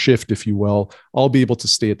first shift, if you will, I'll be able to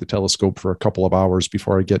stay at the telescope for a couple of hours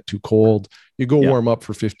before I get too cold. You go warm up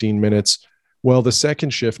for 15 minutes. Well, the second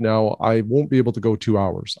shift now, I won't be able to go 2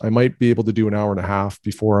 hours. I might be able to do an hour and a half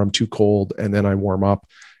before I'm too cold, and then I warm up.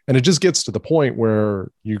 And it just gets to the point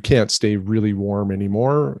where you can't stay really warm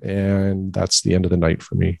anymore. And that's the end of the night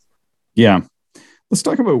for me. Yeah. Let's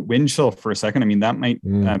talk about wind chill for a second. I mean, that might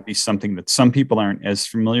be something that some people aren't as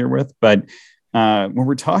familiar with, but when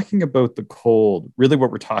we're talking about the cold, really what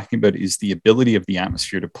we're talking about is the ability of the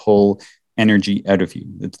atmosphere to pull energy out of you.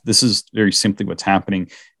 This is very simply what's happening.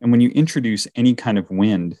 And when you introduce any kind of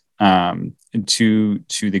wind to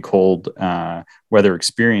the cold weather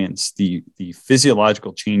experience, the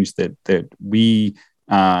physiological change that we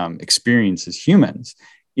experience as humans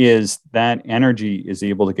is that energy is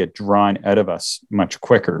able to get drawn out of us much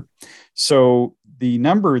quicker. So the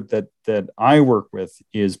number that I work with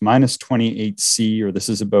is minus 28C, or this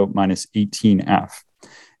is about minus 18F.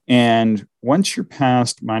 And once you're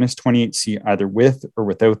past minus 28C, either with or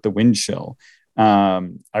without the wind chill,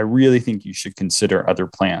 I really think you should consider other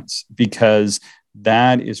plants, because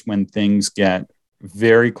that is when things get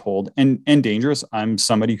very cold and dangerous. I'm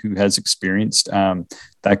somebody who has experienced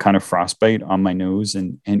that kind of frostbite on my nose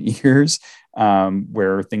and ears,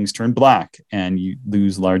 where things turn black and you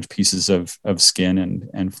lose large pieces of skin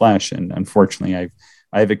and flesh. And unfortunately,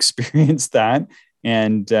 I've experienced that,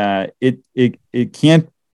 and it can't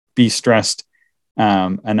be stressed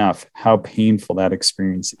enough how painful that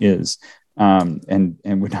experience is, and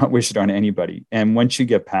would not wish it on anybody. And once you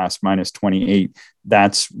get past minus 28,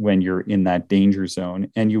 that's when you're in that danger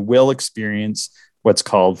zone, and you will experience what's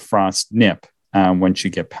called frost nip once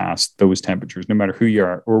you get past those temperatures, no matter who you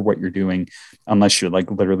are or what you're doing, unless you're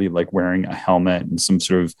literally wearing a helmet and some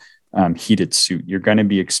sort of heated suit. You're going to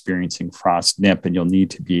be experiencing frost nip, and you'll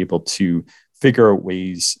need to be able to figure out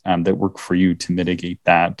ways that work for you to mitigate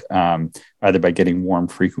that, either by getting warm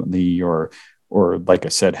frequently or like I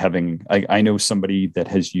said, I know somebody that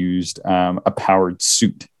has used a powered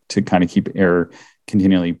suit to kind of keep air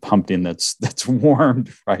continually pumped in that's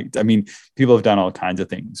warmed, right? I mean, people have done all kinds of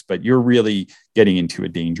things, but you're really getting into a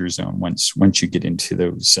danger zone once you get into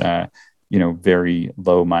those, very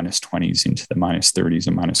low minus 20s into the minus 30s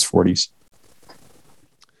and minus 40s.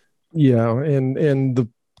 Yeah. And the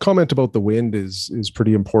comment about the wind is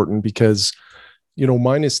pretty important, because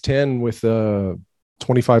minus 10 with a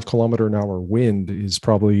 25 kilometer an hour wind is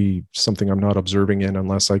probably something I'm not observing in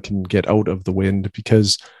unless I can get out of the wind,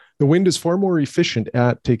 because the wind is far more efficient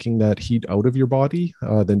at taking that heat out of your body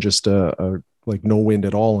than just a no wind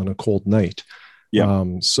at all on a cold night. Yeah.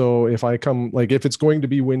 So if if it's going to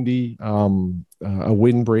be windy, a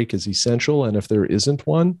wind break is essential. And if there isn't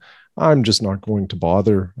one, I'm just not going to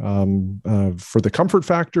bother for the comfort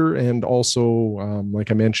factor. And also,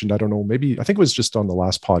 like I mentioned, I don't know, maybe I think it was just on the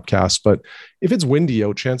last podcast, but if it's windy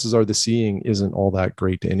out, chances are the seeing isn't all that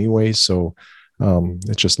great anyway. So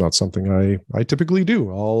it's just not something I typically do.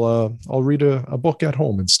 I'll read a book at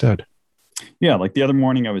home instead. Yeah, like the other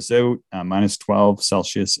morning I was out minus 12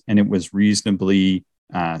 Celsius, and it was reasonably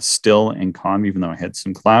still and calm, even though I had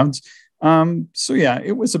some clouds. So yeah,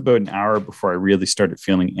 it was about an hour before I really started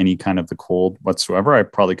feeling any kind of the cold whatsoever. I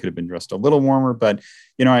probably could have been dressed a little warmer, but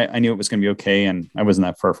I knew it was going to be okay, and I wasn't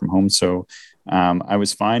that far from home. So I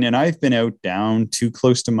was fine. And I've been out down too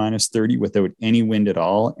close to minus 30 without any wind at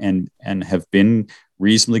all, and have been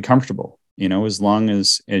reasonably comfortable, as long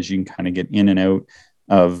as you can kind of get in and out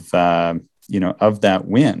of that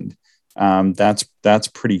wind. That's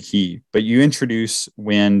pretty key. But you introduce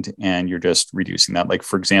wind and you're just reducing that. Like,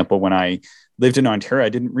 for example, when I lived in Ontario, I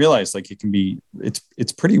didn't realize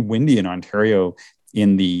it's pretty windy in Ontario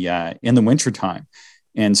in the wintertime.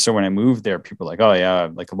 And so when I moved there, people were like, oh yeah,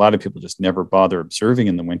 like a lot of people just never bother observing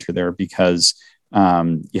in the winter there, because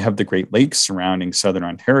you have the Great Lakes surrounding Southern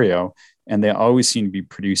Ontario, and they always seem to be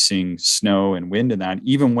producing snow and wind in that,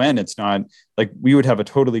 even when it's not. Like, we would have a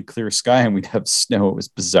totally clear sky and we'd have snow. It was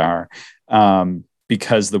bizarre,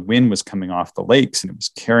 because the wind was coming off the lakes and it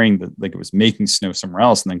was carrying it was making snow somewhere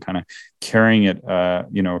else and then kind of carrying it,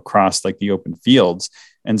 across like the open fields.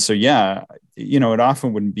 And so, yeah, it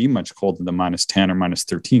often wouldn't be much colder than -10 or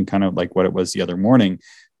 -13, kind of like what it was the other morning.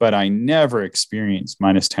 But I never experienced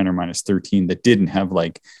 -10 or -13 that didn't have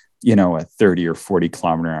like, a 30 or 40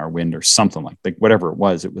 kilometer an hour wind or something like whatever it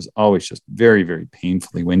was always just very, very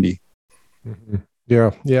painfully windy. Mm-hmm.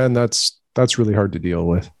 Yeah. Yeah. And that's really hard to deal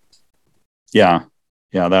with. Yeah.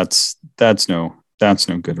 That's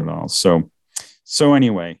no good at all. So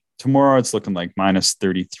anyway, tomorrow it's looking like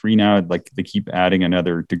 -33 now. Like they keep adding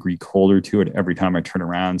another degree colder to it every time I turn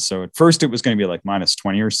around. So at first it was going to be like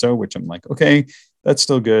 -20 or so, which I'm like, okay, that's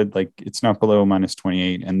still good. Like it's not below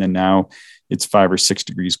 -28. And then now it's 5 or 6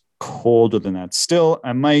 degrees colder than that. Still,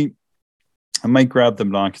 I might grab the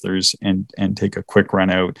binoculars and take a quick run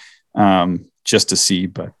out just to see.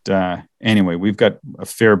 But anyway, we've got a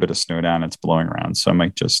fair bit of snow down. It's blowing around. So I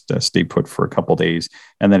might just stay put for a couple of days.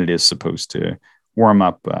 And then it is supposed to warm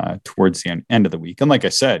up towards the end of the week. And like I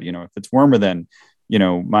said, if it's warmer than,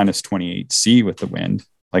 -28°C with the wind,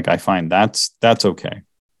 like I find that's okay.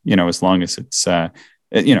 As long as it's,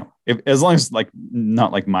 as long as like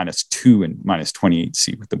not like -2 and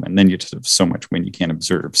 -28°C with the wind, then you just have so much wind you can't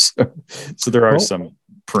observe. So there are some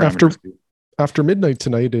parameters. After midnight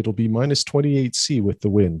tonight, it'll be -28°C with the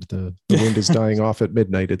wind. The wind is dying off at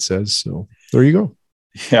midnight, it says. So there you go.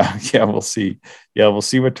 Yeah, we'll see. Yeah, we'll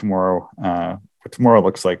see what tomorrow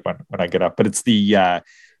looks like when I get up. But it's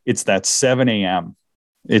that 7 a.m.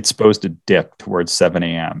 It's supposed to dip towards 7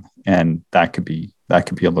 a.m. and that could be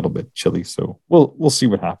a little bit chilly. So we'll see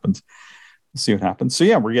what happens. So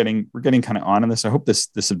yeah, we're getting kind of on this. I hope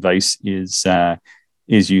this advice is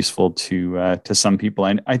useful to some people.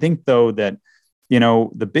 And I think though that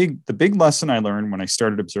the big lesson I learned when I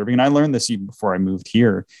started observing, and I learned this even before I moved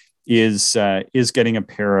here, is getting a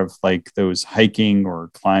pair of like those hiking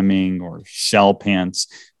or climbing or shell pants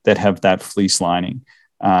that have that fleece lining.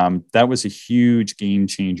 That was a huge game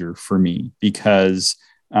changer for me because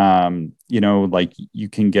like you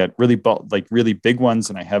can get really big ones,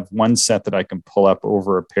 and I have one set that I can pull up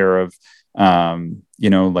over a pair of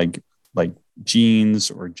like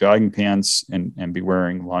jeans or jogging pants and be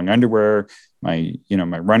wearing long underwear, my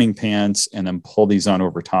running pants, and then pull these on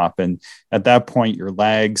over top. And at that point, your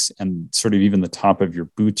legs and sort of even the top of your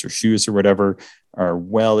boots or shoes or whatever are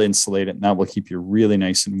well insulated, and that will keep you really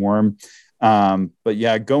nice and warm. But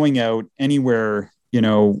yeah, going out anywhere,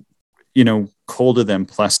 colder than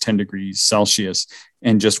 +10 degrees Celsius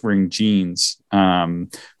and just wearing jeans,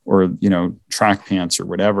 or, track pants or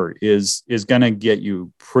whatever is going to get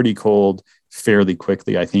you pretty cold fairly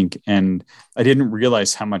quickly, I think. And I didn't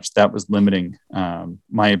realize how much that was limiting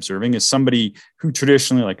my observing as somebody who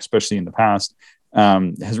traditionally, like, especially in the past,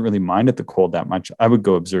 hasn't really minded the cold that much. I would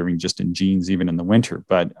go observing just in jeans, even in the winter,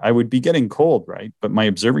 but I would be getting cold, right? But my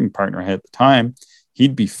observing partner at the time,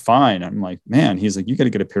 he'd be fine. I'm like, man, he's like, you got to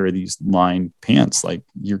get a pair of these lined pants. Like,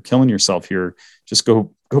 you're killing yourself here. Just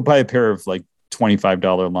go buy a pair of like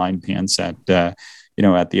 $25 lined pants at the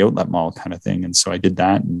outlet mall kind of thing. And so I did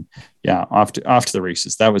that, and yeah, off to the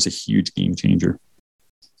races. That was a huge game changer.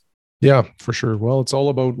 Yeah, for sure. Well, it's all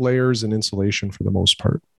about layers and insulation for the most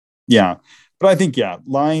part. Yeah. But I think,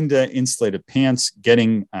 lined insulated pants,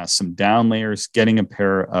 getting some down layers, getting a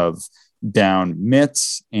pair of down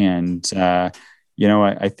mitts, and,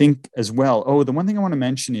 I think as well. Oh, the one thing I want to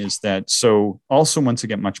mention is that, so also once I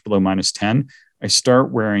get much below -10, I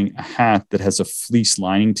start wearing a hat that has a fleece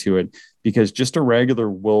lining to it, because just a regular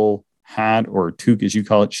wool hat, or toque, as you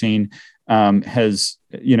call it, Shane, has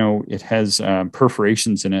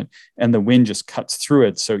perforations in it, and the wind just cuts through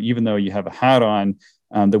it. So even though you have a hat on,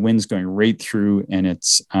 the wind's going right through, and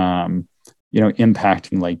it's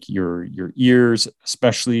impacting like your ears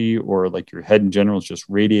especially, or like your head in general is just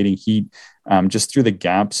radiating heat just through the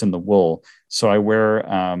gaps in the wool. So I wear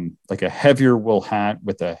like a heavier wool hat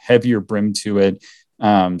with a heavier brim to it,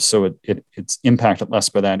 so it's impacted less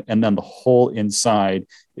by that. And then the whole inside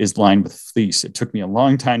is lined with fleece. It took me a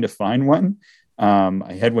long time to find one.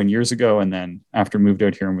 I had one years ago, and then after I moved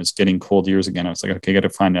out here and was getting cold ears again, I was like, okay, I got to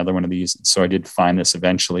find another one of these. And so I did find this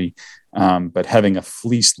eventually. But having a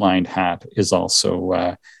fleece lined hat is also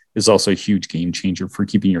a huge game changer for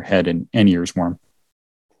keeping your head and ears warm.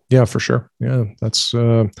 Yeah, for sure. Yeah, that's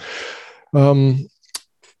the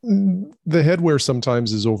headwear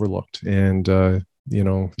sometimes is overlooked, and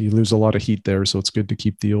you lose a lot of heat there. So it's good to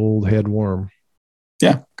keep the old head warm.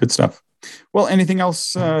 Yeah, good stuff. Well, anything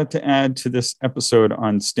else to add to this episode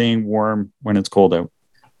on staying warm when it's cold out?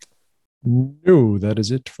 No, that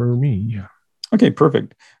is it for me. Okay,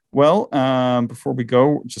 perfect. Well, before we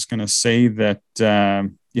go, just going to say that,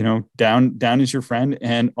 down is your friend,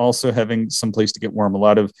 and also having some place to get warm. A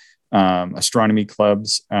lot of astronomy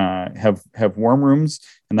clubs have warm rooms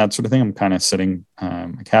and that sort of thing. I'm kind of setting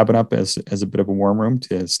my cabin up as a bit of a warm room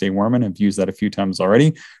to stay warm in. I've used that a few times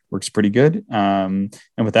already. Works pretty good. And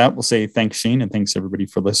with that, we'll say thanks, Shane, and thanks everybody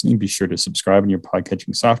for listening. Be sure to subscribe in your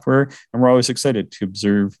podcatching software. And we're always excited to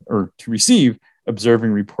observe or to receive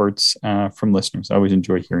observing reports from listeners. I always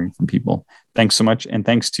enjoy hearing from people. Thanks so much. And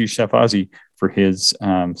thanks to Chef Ozzy for his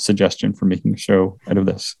suggestion for making a show out of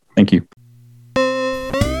this. Thank you.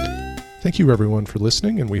 Thank you, everyone, for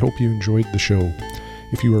listening, and we hope you enjoyed the show.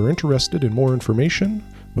 If you are interested in more information,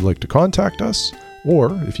 would like to contact us,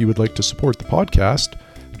 or if you would like to support the podcast,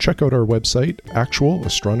 check out our website,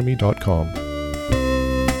 actualastronomy.com.